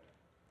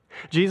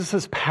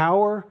 Jesus'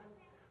 power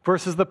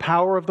versus the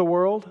power of the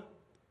world.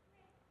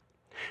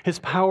 His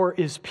power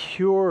is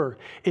pure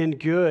and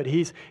good.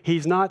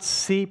 He's not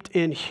seeped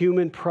in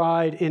human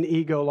pride and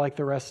ego like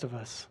the rest of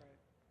us.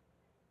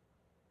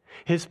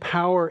 His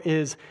power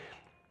is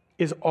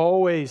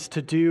always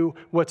to do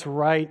what's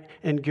right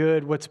and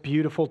good, what's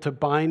beautiful, to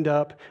bind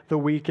up the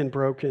weak and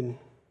broken.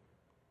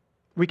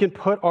 We can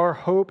put our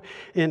hope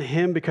in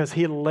him because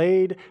he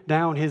laid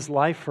down his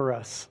life for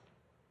us.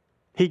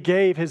 He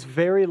gave his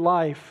very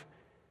life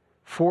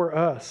for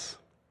us.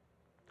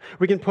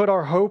 We can put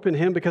our hope in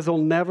him because he'll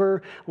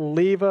never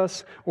leave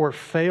us or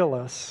fail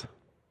us.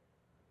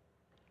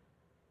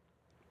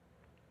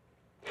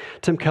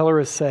 Tim Keller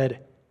has said,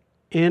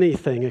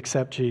 anything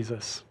except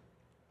Jesus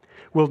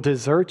will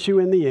desert you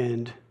in the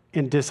end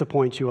and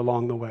disappoint you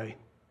along the way.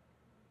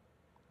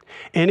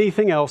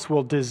 Anything else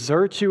will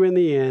desert you in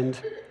the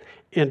end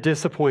and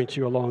disappoint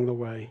you along the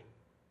way.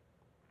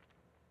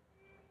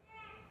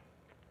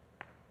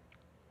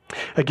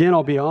 Again,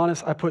 I'll be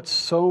honest, I put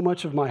so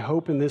much of my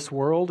hope in this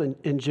world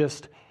and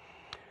just,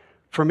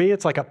 for me,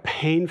 it's like a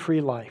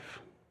pain-free life.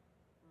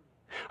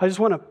 I just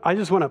want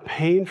a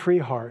pain-free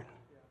heart.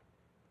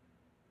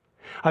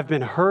 I've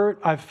been hurt.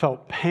 I've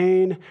felt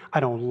pain. I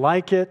don't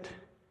like it.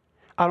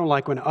 I don't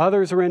like when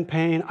others are in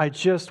pain. I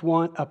just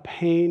want a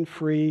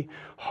pain-free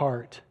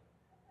heart.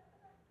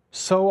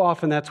 So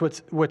often that's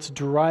what's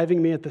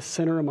driving me at the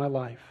center of my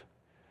life.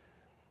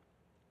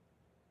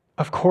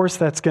 Of course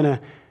that's going to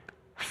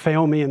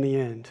fail me in the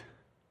end.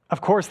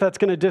 Of course that's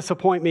going to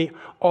disappoint me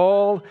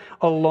all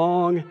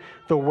along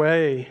the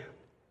way.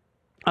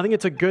 I think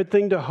it's a good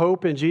thing to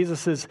hope in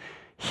Jesus'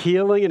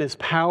 healing and his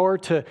power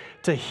to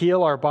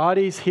heal our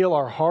bodies, heal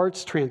our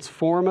hearts,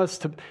 transform us,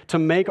 to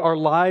make our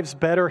lives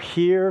better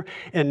here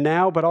and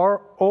now. But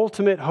our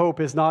ultimate hope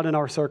is not in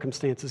our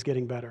circumstances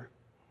getting better.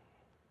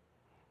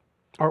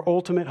 Our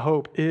ultimate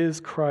hope is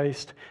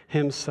Christ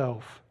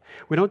himself.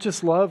 We don't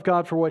just love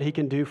God for what he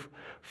can do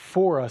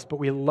for us, but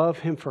we love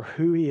him for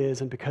who he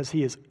is and because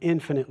he is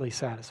infinitely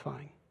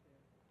satisfying.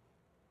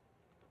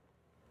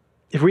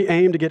 If we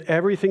aim to get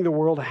everything the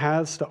world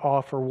has to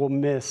offer, we'll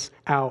miss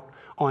out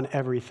on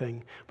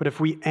everything. But if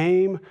we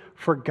aim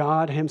for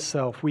God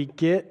himself, we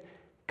get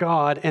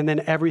God and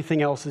then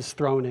everything else is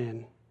thrown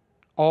in.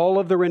 All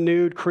of the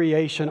renewed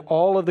creation,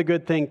 all of the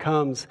good thing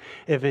comes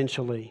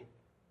eventually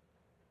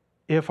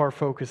if our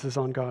focus is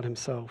on God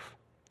himself.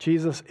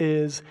 Jesus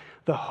is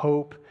the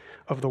hope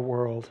of the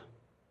world,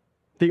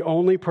 the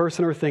only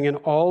person or thing in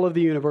all of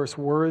the universe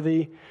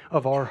worthy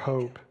of our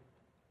hope.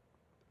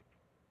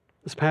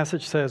 This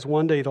passage says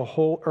one day the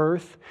whole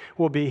earth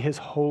will be his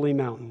holy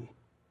mountain.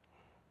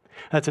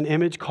 That's an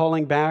image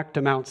calling back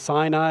to Mount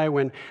Sinai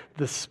when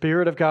the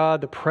Spirit of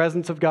God, the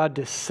presence of God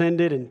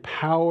descended in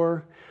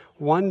power.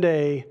 One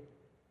day,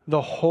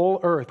 the whole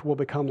earth will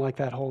become like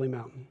that holy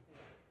mountain.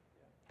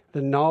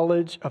 The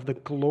knowledge of the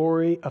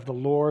glory of the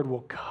Lord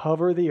will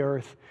cover the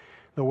earth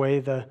the way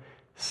the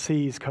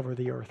seas cover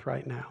the earth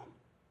right now.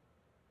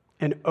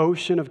 An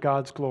ocean of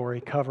God's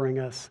glory covering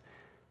us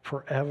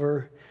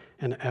forever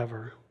and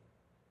ever.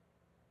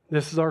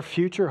 This is our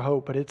future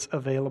hope, but it's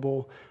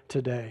available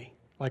today,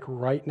 like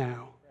right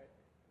now,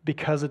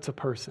 because it's a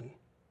person.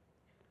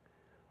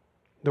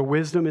 The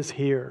wisdom is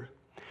here.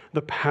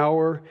 The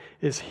power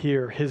is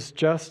here. His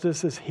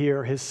justice is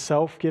here. His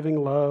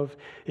self-giving love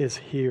is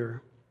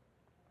here.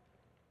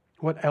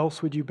 What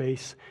else would you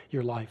base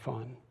your life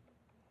on?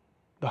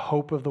 The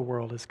hope of the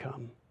world has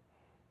come.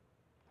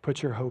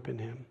 Put your hope in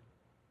him.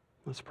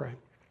 Let's pray.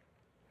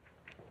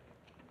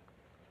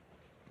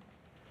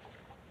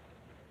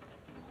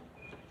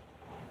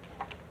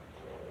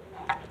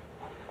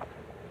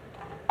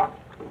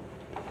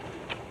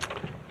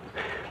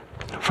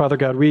 Father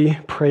God, we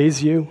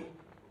praise you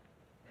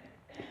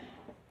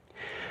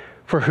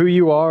for who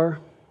you are,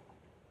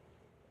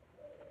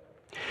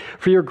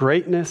 for your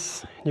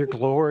greatness and your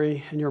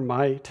glory and your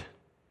might,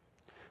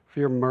 for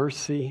your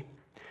mercy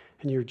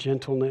and your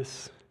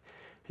gentleness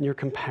and your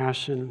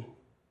compassion.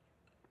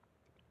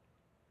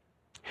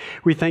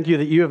 We thank you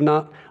that you have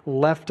not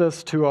left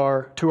us to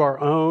our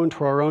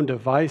own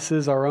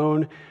devices, our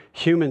own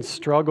human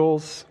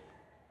struggles.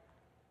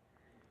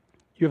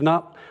 You have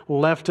not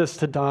left us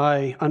to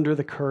die under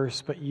the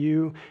curse, but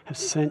you have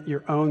sent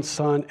your own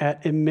Son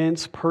at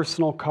immense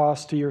personal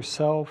cost to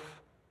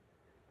yourself.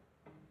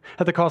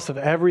 At the cost of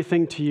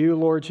everything to you,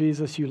 Lord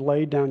Jesus, you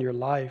laid down your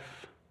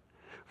life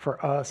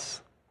for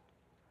us.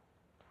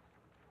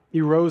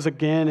 You rose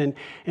again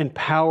in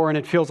power, and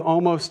it feels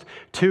almost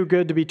too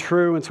good to be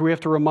true, and so we have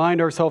to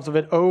remind ourselves of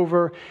it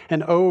over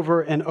and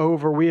over and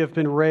over. We have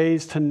been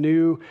raised to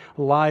new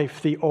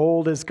life. The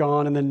old is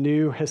gone and the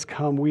new has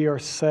come. We are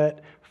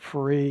set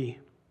free.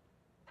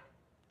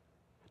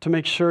 To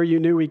make sure you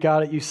knew we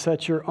got it, you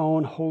set your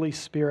own Holy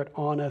Spirit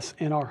on us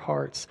in our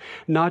hearts.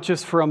 Not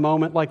just for a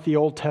moment like the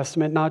Old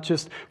Testament, not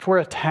just for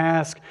a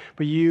task,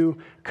 but you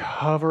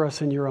cover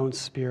us in your own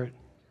Spirit.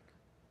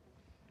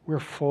 We're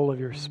full of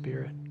your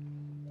Spirit.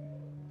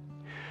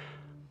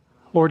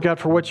 Lord God,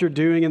 for what you're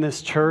doing in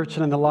this church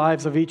and in the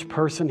lives of each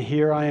person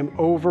here, I am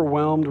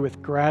overwhelmed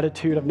with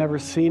gratitude. I've never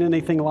seen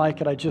anything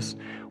like it. I just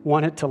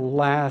want it to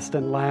last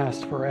and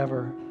last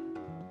forever.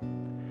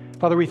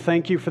 Father, we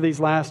thank you for these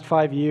last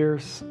 5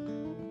 years.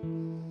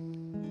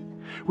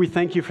 We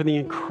thank you for the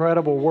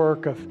incredible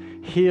work of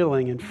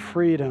healing and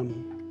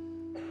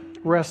freedom,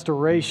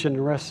 restoration,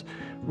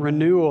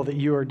 renewal that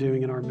you are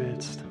doing in our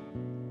midst.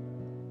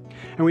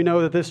 And we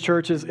know that this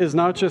church is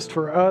not just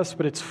for us,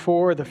 but it's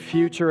for the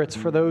future. It's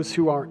for those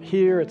who aren't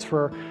here. It's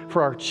for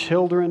our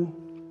children,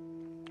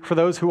 for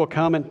those who will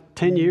come in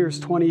 10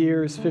 years, 20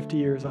 years, 50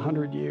 years,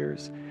 100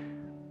 years.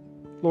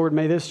 Lord,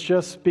 may this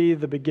just be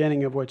the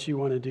beginning of what you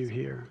want to do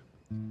here.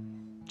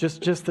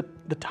 Just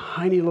the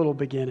tiny little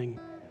beginning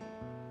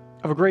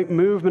of a great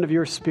movement of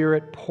your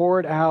Spirit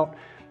poured out,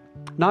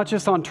 not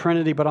just on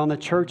Trinity, but on the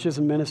churches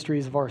and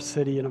ministries of our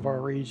city and of our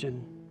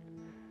region.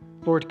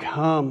 Lord,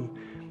 come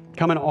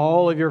in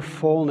all of your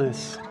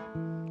fullness.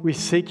 We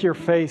seek your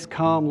face.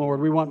 Come,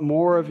 Lord. We want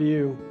more of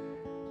you.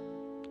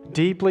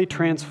 Deeply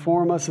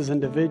transform us as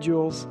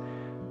individuals,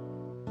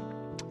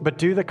 but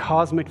do the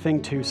cosmic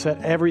thing too.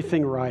 Set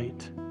everything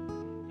right.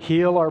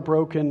 Heal our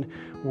broken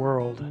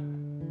world.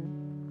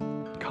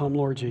 Come,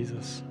 Lord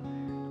Jesus,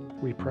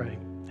 we pray.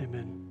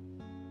 Amen.